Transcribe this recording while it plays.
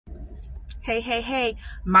Hey,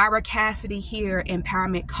 Myra Cassidy here,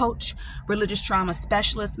 empowerment coach, religious trauma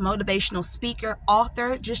specialist, motivational speaker,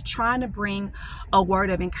 author, just trying to bring a word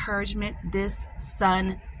of encouragement this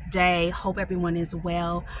Sunday. Hope everyone is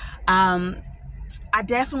well. I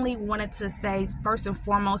definitely wanted to say, first and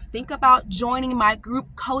foremost, think about joining my group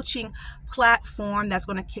coaching platform that's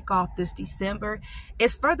going to kick off this December.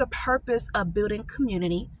 It's for the purpose of building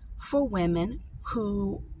community for women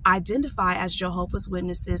who identify as Jehovah's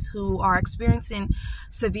Witnesses, who are experiencing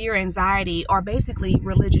severe anxiety or basically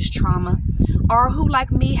religious trauma, or who,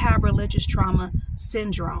 like me, have religious trauma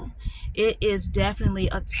syndrome. It is definitely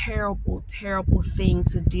a terrible, terrible thing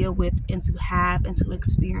to deal with and to have and to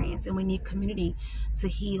experience. And we need community to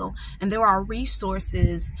heal. And there are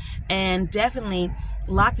resources and definitely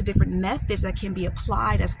lots of different methods that can be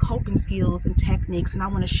applied as coping skills and techniques. And I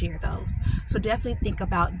want to share those. So definitely think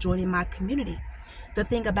about joining my community. The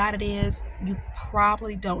thing about it is you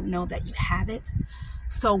probably don't know that you have it.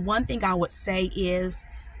 So one thing I would say is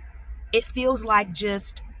it feels like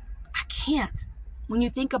I can't. When you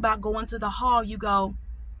think about going to the hall, you go,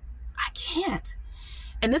 I can't.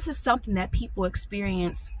 And this is something that people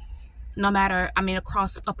experience no matter,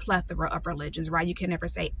 across a plethora of religions, right? You can never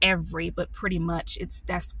say every, but pretty much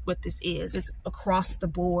that's what this is. It's across the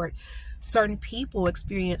board. Certain people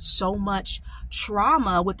experience so much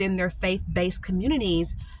trauma within their faith-based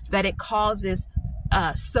communities that it causes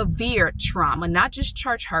severe trauma, not just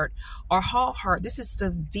church hurt or hall hurt. This is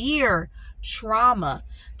severe trauma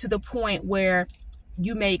to the point where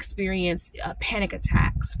you may experience panic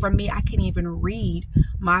attacks. For me, I can't even read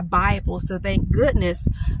my Bible. So thank goodness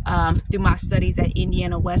through my studies at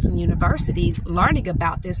Indiana Wesleyan University, learning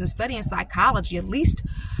about this and studying psychology, at least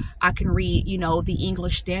I can read, the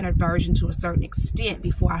English Standard Version to a certain extent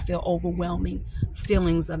before I feel overwhelming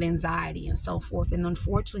feelings of anxiety and so forth. And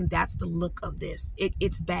unfortunately, that's the look of this.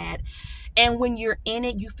 It's bad. And when you're in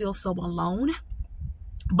it, you feel so alone.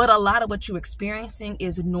 But a lot of what you're experiencing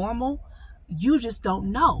is normal. You just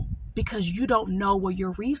don't know because you don't know where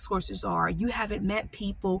your resources are. You haven't met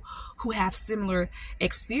people who have similar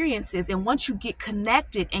experiences. And once you get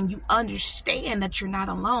connected and you understand that you're not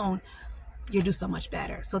alone, you'll do so much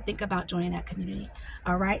better. So think about joining that community.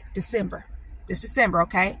 All right. December. It's December,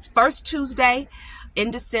 okay? First Tuesday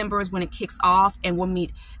in December is when it kicks off, and we'll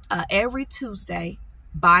meet every Tuesday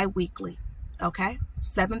bi-weekly. Okay,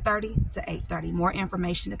 7:30 to 8:30. More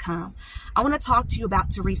information to come. I want to talk to you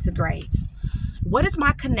about Teresa Graves. What is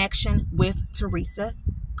my connection with Teresa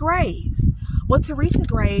Graves? Well, Teresa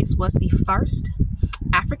Graves was the first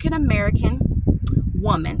African-American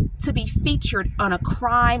woman to be featured on a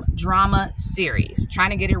crime drama series.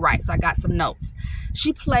 Trying to get it right, so I got some notes.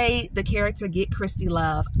 She played the character Get Christie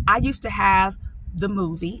Love. I used to have the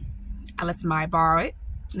movie. I let somebody borrow it.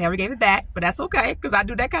 Never gave it back, but that's okay because I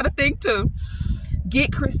do that kind of thing too.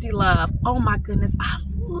 Get Christie Love. Oh my goodness. I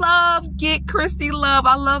love Get Christie Love.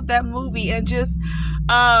 I love that movie. And just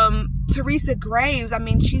Teresa Graves,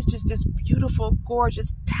 she's just this beautiful,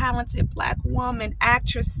 gorgeous, talented Black woman,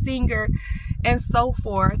 actress, singer, and so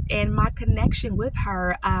forth. And my connection with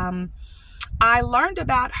her, I learned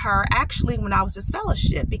about her actually when I was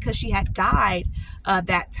disfellowship because she had died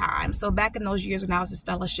that time. So back in those years when I was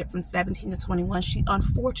disfellowship from 17 to 21, she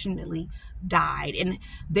unfortunately died. And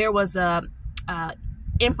there was a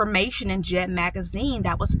information in Jet magazine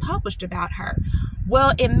that was published about her.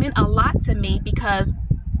 Well, it meant a lot to me because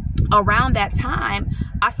around that time,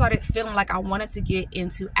 I started feeling like I wanted to get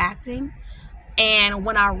into acting. And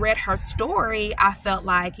when I read her story, I felt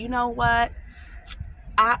like, you know what?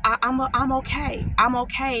 I'm okay. I'm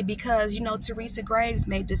okay because, Teresa Graves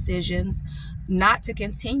made decisions not to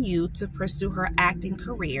continue to pursue her acting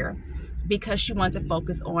career because she wanted to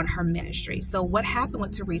focus on her ministry. So what happened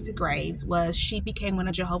with Teresa Graves was she became one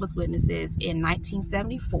of Jehovah's Witnesses in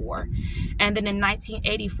 1974. And then in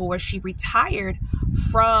 1984, she retired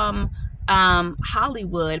from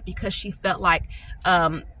Hollywood because she felt like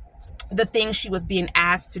the thing she was being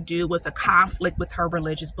asked to do was a conflict with her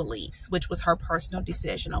religious beliefs, which was her personal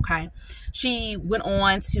decision, okay? She went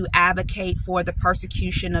on to advocate for the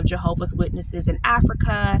persecution of Jehovah's Witnesses in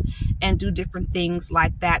Africa and do different things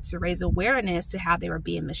like that to raise awareness to how they were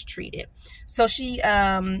being mistreated. So she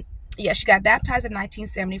got baptized in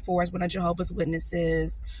 1974 as one of Jehovah's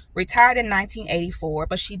Witnesses, retired in 1984,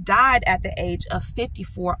 but she died at the age of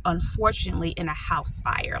 54, unfortunately, in a house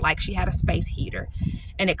fire. Like she had a space heater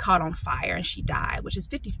and it caught on fire and she died, which is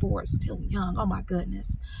 54 is still young. Oh my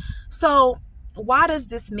goodness. So why does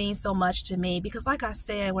this mean so much to me? Because like I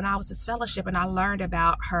said, when I was disfellowship and I learned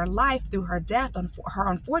about her life through her death, her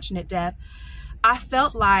unfortunate death, I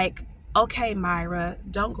felt like okay, Myra,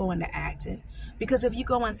 don't go into acting. Because if you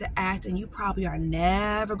go into acting, you probably are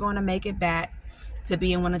never going to make it back to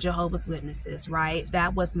being one of Jehovah's Witnesses, right?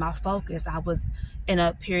 That was my focus. I was in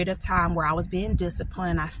a period of time where I was being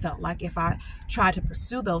disciplined. I felt like if I tried to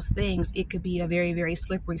pursue those things, it could be a very, very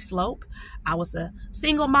slippery slope. I was a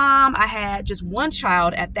single mom. I had just one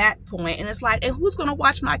child at that point. And it's like, and who's going to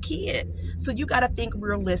watch my kid? So you got to think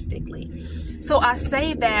realistically. So I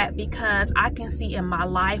say that because I can see in my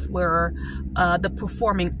life where the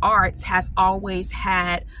performing arts has always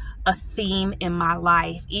had a theme in my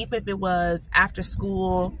life. Even if it was after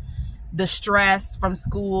school, the stress from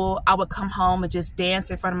school, I would come home and just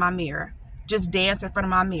dance in front of my mirror. Just dance in front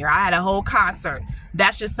of my mirror. I had a whole concert.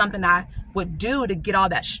 That's just something I would do to get all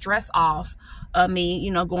that stress off of me,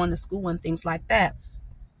 you know, going to school and things like that.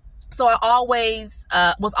 So I always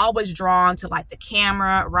was always drawn to like the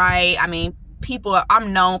camera, right? I mean,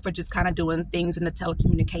 I'm known for just kind of doing things in the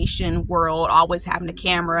telecommunication world, always having a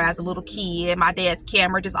camera as a little kid, my dad's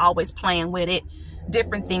camera, just always playing with it,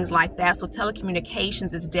 different things like that. So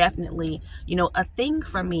telecommunications is definitely, you know, a thing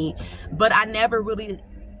for me, but I never really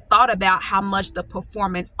thought about how much the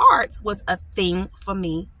performing arts was a thing for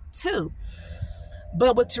me too.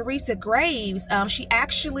 But with Teresa Graves, she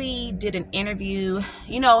actually did an interview,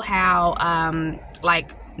 you know how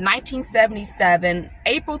like 1977,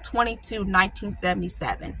 April 22,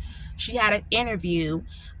 1977, she had an interview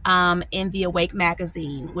in the Awake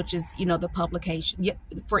magazine, which is, you know, the publication.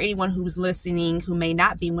 For anyone who's listening who may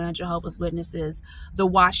not be one of Jehovah's Witnesses, the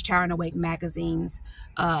Watchtower and Awake magazines,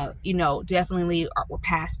 you know, definitely were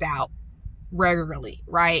passed out regularly,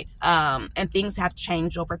 right? And things have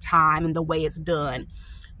changed over time and the way it's done.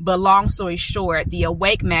 But long story short, the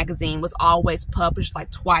Awake magazine was always published like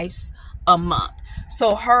twice a month.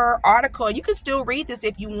 So her article, you can still read this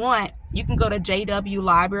if you want. You can go to JW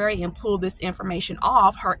Library and pull this information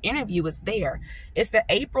off. Her interview is there. It's the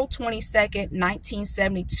April 22nd,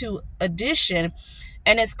 1972 edition.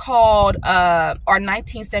 And it's called, our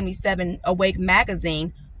 1977 Awake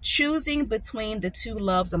magazine, Choosing Between the Two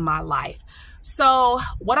Loves of My Life. So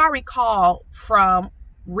what I recall from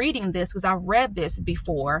reading this, because I've read this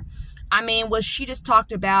before, I mean, was she just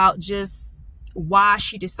talked about just why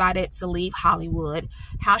she decided to leave Hollywood,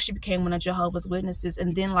 how she became one of Jehovah's Witnesses,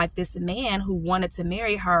 and then like this man who wanted to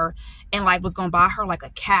marry her and like was going to buy her like a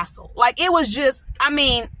castle. Like it was just, I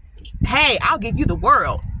mean, hey, I'll give you the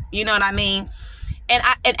world. You know what I mean? And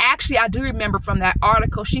actually I do remember from that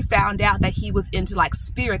article, she found out that he was into like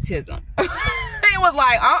spiritism. It was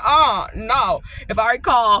like, no. If I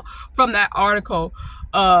recall from that article,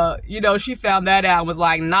 you know, she found that out and was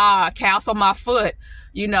like, nah, castle my foot,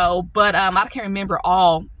 you know. But I can't remember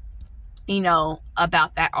all, you know,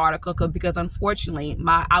 about that article because unfortunately,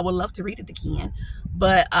 I would love to read it again.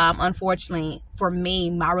 But unfortunately for me,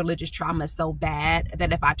 my religious trauma is so bad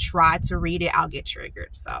that if I try to read it, I'll get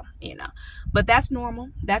triggered. So, you know, but that's normal.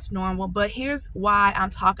 That's normal. But here's why I'm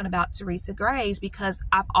talking about Teresa Graves, because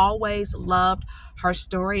I've always loved her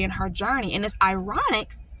story and her journey. And it's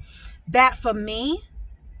ironic that for me,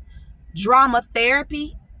 drama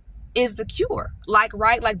therapy is the cure. Like,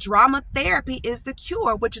 right? Like drama therapy is the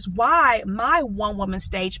cure, which is why my one-woman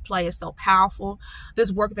stage play is so powerful. This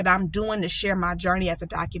work that I'm doing to share my journey as a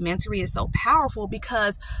documentary is so powerful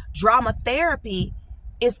because drama therapy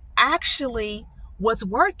is actually what's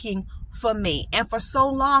working for me. And for so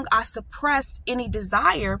long, I suppressed any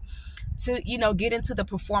desire to, you know, get into the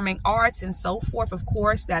performing arts and so forth. Of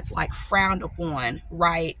course, that's like frowned upon,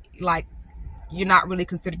 right? Like, you're not really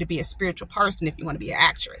considered to be a spiritual person if you want to be an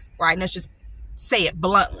actress, right? And let's just say it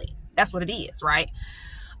bluntly. That's what it is, right?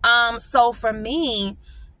 So for me,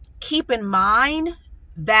 keep in mind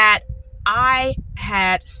that I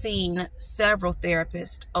had seen several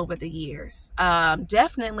therapists over the years.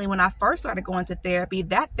 Definitely when I first started going to therapy,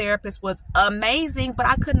 that therapist was amazing, but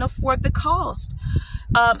I couldn't afford the cost.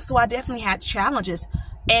 So I definitely had challenges.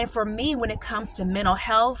 And for me, when it comes to mental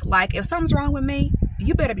health, like if something's wrong with me,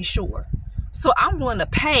 you better be sure. So I'm willing to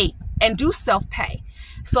pay and do self-pay.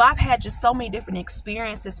 So I've had just so many different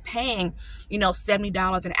experiences paying, you know,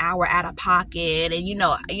 $70 an hour out of pocket and, you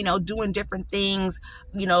know, doing different things,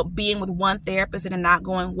 you know, being with one therapist and it not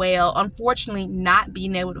going well. Unfortunately, not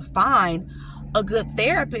being able to find a good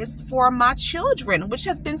therapist for my children, which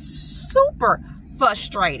has been super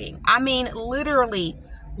frustrating. I mean, literally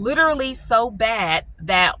so bad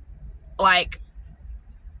that like,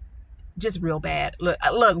 just real bad. Look,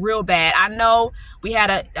 real bad. I know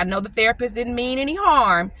the therapist didn't mean any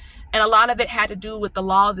harm, and a lot of it had to do with the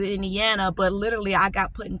laws in Indiana, but literally I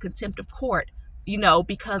got put in contempt of court you know,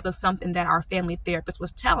 because of something that our family therapist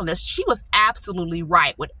was telling us. She was absolutely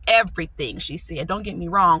right with everything she said. Don't get me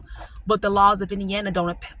wrong, but the laws of Indiana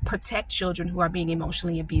don't protect children who are being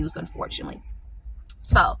emotionally abused, unfortunately.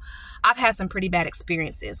 So I've had some pretty bad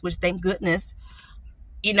experiences, which thank goodness,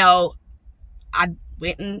 you know, I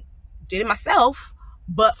went and did it myself.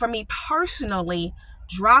 But for me personally,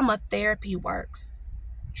 drama therapy works.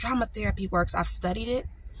 Drama therapy works. I've studied it.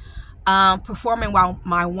 Performing while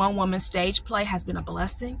my one-woman stage play has been a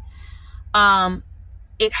blessing.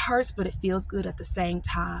 It hurts, but it feels good at the same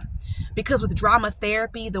time. Because with drama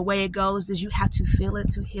therapy, the way it goes is you have to feel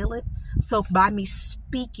it to heal it. So by me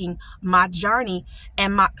speaking my journey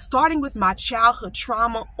and starting with my childhood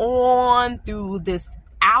trauma on through this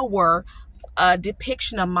hour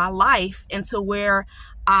depiction of my life into where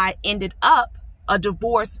I ended up a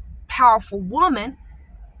divorced, powerful woman,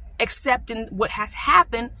 accepting what has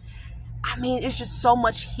happened. I mean, it's just so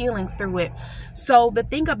much healing through it. So the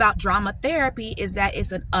thing about drama therapy is that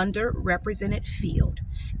it's an underrepresented field.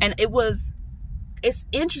 And it's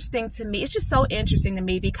interesting to me. It's just so interesting to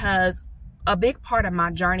me because a big part of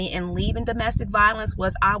my journey in leaving domestic violence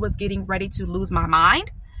was I was getting ready to lose my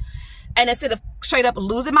mind. And instead of straight up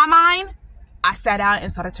losing my mind, I sat down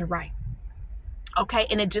and started to write. Okay.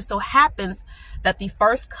 And it just so happens that the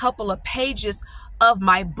first couple of pages of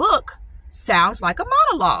my book sounds like a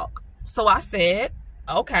monologue. So I said,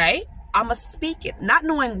 okay, I'm going to speak it, not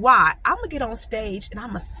knowing why. I'm going to get on stage and I'm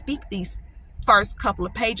going to speak these first couple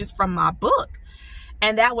of pages from my book.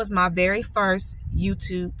 And that was my very first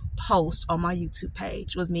YouTube post on my YouTube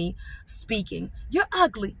page, was me speaking. You're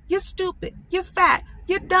ugly. You're stupid. You're fat.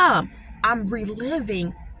 You're dumb. I'm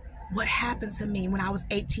reliving what happened to me when I was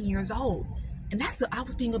 18 years old. And I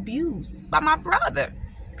was being abused by my brother,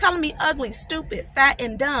 calling me ugly, stupid, fat,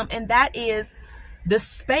 and dumb. And that is the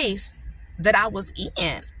space that I was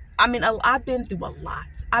in. I mean, I've been through a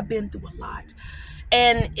lot.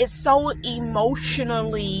 And it's so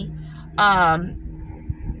emotionally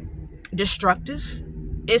destructive.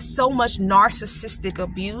 It's so much narcissistic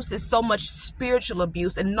abuse. It's so much spiritual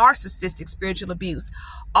abuse and narcissistic spiritual abuse.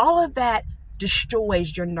 All of that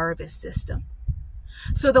destroys your nervous system.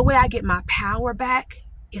 So the way I get my power back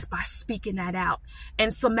is by speaking that out.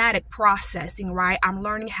 And somatic processing, right? I'm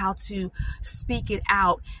learning how to speak it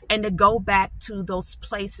out and to go back to those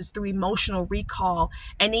places through emotional recall.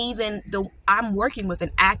 And even I'm working with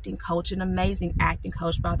an acting coach, an amazing acting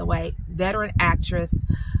coach, by the way, veteran actress.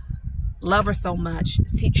 Love her so much.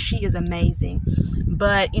 She is amazing.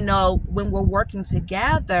 But, you know, when we're working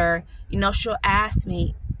together, you know, she'll ask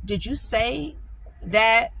me, did you say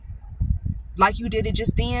that like you did it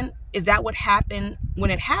just then? Is that what happened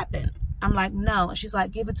when it happened? I'm like, no. And she's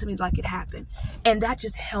like, give it to me like it happened. And that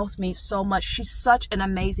just helps me so much. She's such an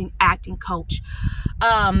amazing acting coach.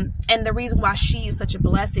 And the reason why she is such a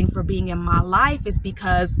blessing for being in my life is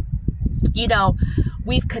because, you know,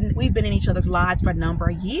 we've been in each other's lives for a number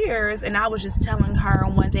of years. And I was just telling her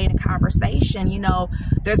one day in a conversation, you know,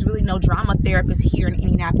 there's really no drama therapist here in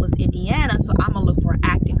Indianapolis, Indiana. So I'm going to look for an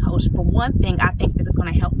acting coach. For one thing, I think that it's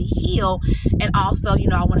going to help me heal. And also, you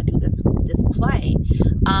know, I want to do this play.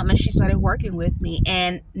 And she started working with me.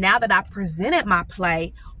 And now that I presented my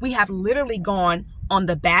play, we have literally gone on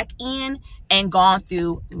the back end and gone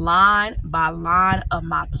through line by line of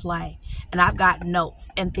my play. And I've got notes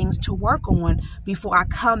and things to work on before I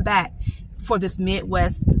come back for this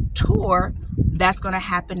Midwest tour that's going to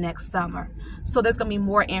happen next summer. So there's going to be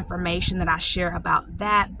more information that I share about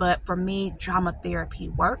that. But for me, drama therapy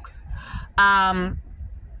works.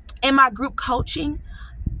 In my group coaching,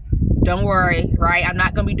 don't worry, right? We're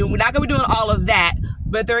not going to be doing all of that.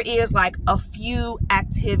 But there is like a few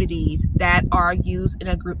activities that are used in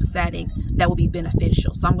a group setting that will be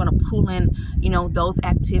beneficial. So I'm going to pull in, you know, those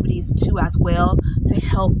activities too as well to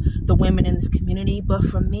help the women in this community. But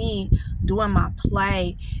for me, doing my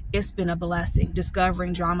play, it's been a blessing,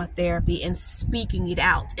 discovering drama therapy and speaking it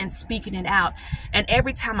out. And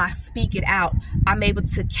every time I speak it out, I'm able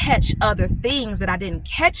to catch other things that I didn't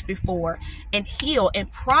catch before and heal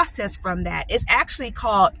and process from that. It's actually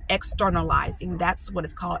called externalizing. That's what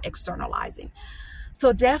it's called, externalizing.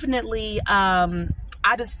 So definitely, I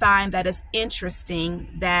just find that it's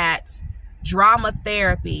interesting that drama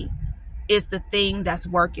therapy is the thing that's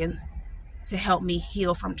working to help me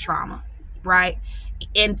heal from trauma, right?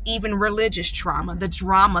 And even religious trauma, the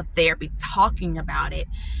drama therapy, talking about it.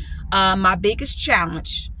 My biggest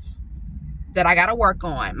challenge that I got to work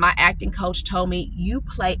on, my acting coach told me, you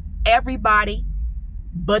play everybody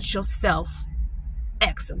but yourself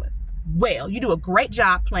excellent. Well, you do a great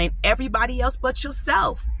job playing everybody else but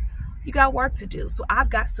yourself. You got work to do. So I've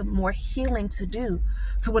got some more healing to do.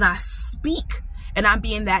 So when I speak and I'm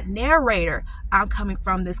being that narrator, I'm coming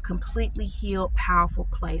from this completely healed, powerful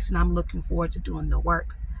place, and I'm looking forward to doing the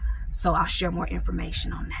work. So I'll share more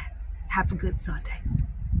information on that. Have a good Sunday.